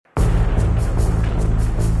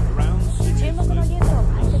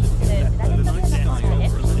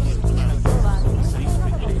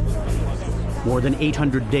more than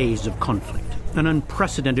 800 days of conflict, an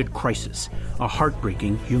unprecedented crisis, a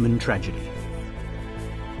heartbreaking human tragedy.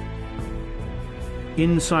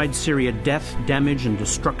 Inside Syria, death, damage, and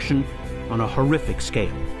destruction on a horrific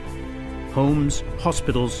scale. Homes,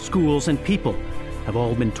 hospitals, schools, and people have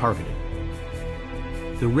all been targeted.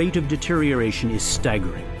 The rate of deterioration is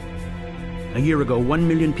staggering. A year ago, 1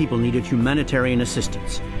 million people needed humanitarian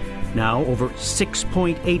assistance. Now, over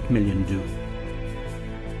 6.8 million do.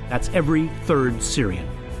 That's every third Syrian.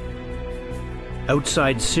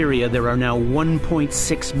 Outside Syria, there are now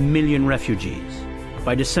 1.6 million refugees.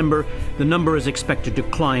 By December, the number is expected to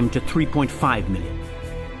climb to 3.5 million.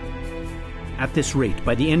 At this rate,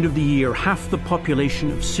 by the end of the year, half the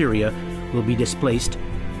population of Syria will be displaced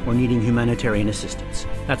or needing humanitarian assistance.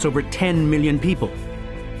 That's over 10 million people.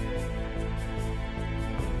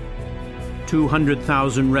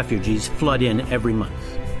 200,000 refugees flood in every month.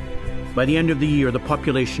 By the end of the year, the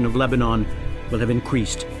population of Lebanon will have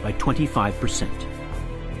increased by 25%.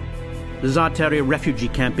 The Zaatari refugee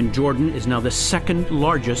camp in Jordan is now the second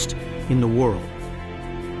largest in the world.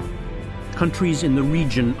 Countries in the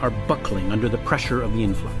region are buckling under the pressure of the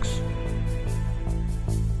influx.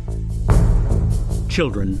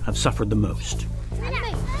 Children have suffered the most.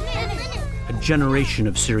 A generation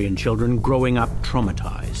of Syrian children growing up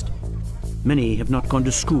traumatized. Many have not gone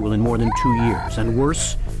to school in more than 2 years, and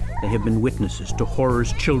worse, they have been witnesses to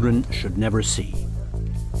horrors children should never see.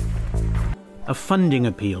 A funding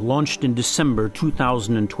appeal launched in December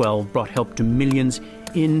 2012 brought help to millions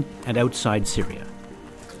in and outside Syria.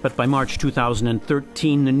 But by March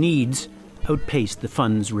 2013, the needs outpaced the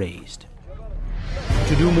funds raised.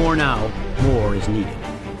 To do more now, more is needed.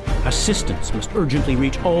 Assistance must urgently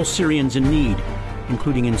reach all Syrians in need,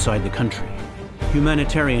 including inside the country.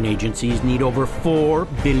 Humanitarian agencies need over $4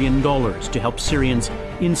 billion to help Syrians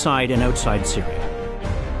inside and outside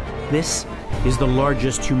Syria. This is the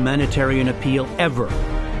largest humanitarian appeal ever.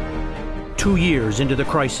 2 years into the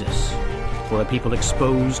crisis, for a people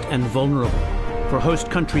exposed and vulnerable, for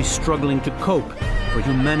host countries struggling to cope, for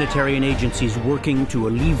humanitarian agencies working to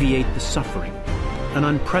alleviate the suffering. An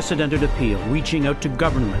unprecedented appeal reaching out to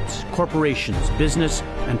governments, corporations, business,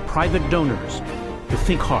 and private donors to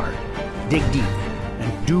think hard, dig deep,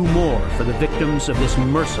 and do more for the victims of this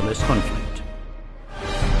merciless conflict.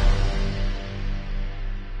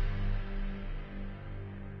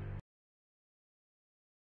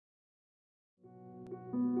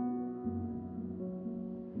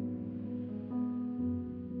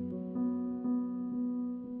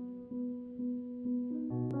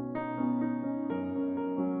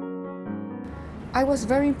 I was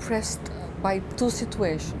very impressed by 2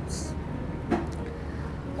 situations,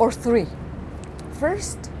 or 3.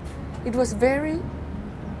 First, it was very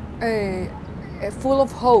full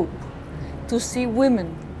of hope to see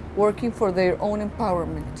women working for their own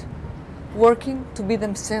empowerment, working to be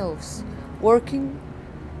themselves, working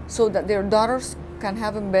so that their daughters can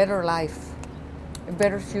have a better life, a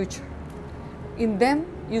better future. In them,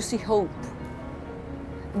 you see hope.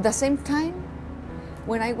 At the same time,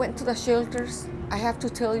 when I went to the shelters, I have to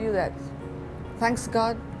tell you that, thanks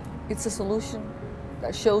God, it's a solution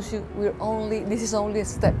that shows you this is only a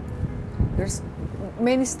step. There's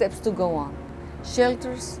many steps to go on.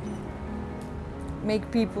 Shelters make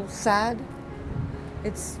people sad.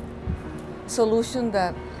 It's a solution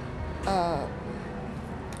that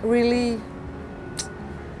really,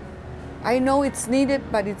 I know it's needed,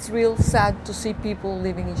 but it's real sad to see people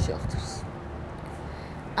living in shelters.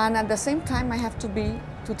 And at the same time, I have to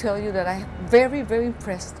tell you that I'm very, very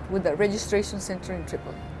impressed with the registration center in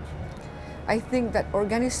Tripoli. I think that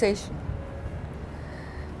organization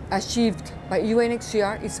achieved by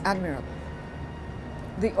UNHCR is admirable.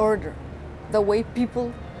 The order, the way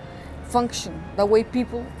people function, the way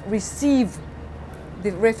people receive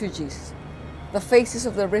the refugees, the faces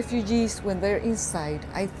of the refugees when they're inside,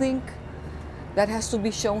 I think that has to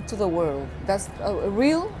be shown to the world. That's a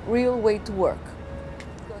real way to work.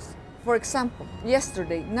 Because, for example,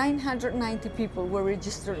 yesterday, 990 people were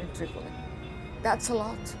registered in Tripoli. That's a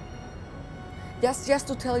lot. Just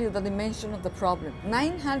to tell you the dimension of the problem,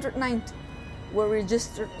 990 were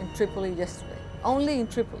registered in Tripoli yesterday, only in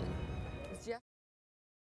Tripoli.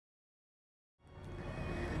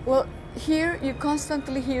 Well, here you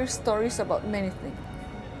constantly hear stories about many things.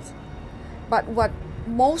 But what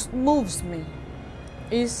most moves me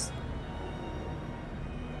is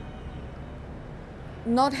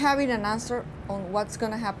not having an answer on what's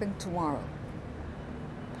going to happen tomorrow.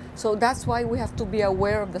 So that's why we have to be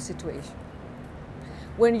aware of the situation.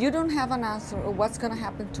 When you don't have an answer of what's going to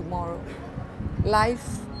happen tomorrow,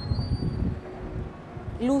 life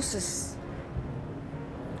loses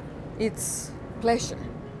its pleasure.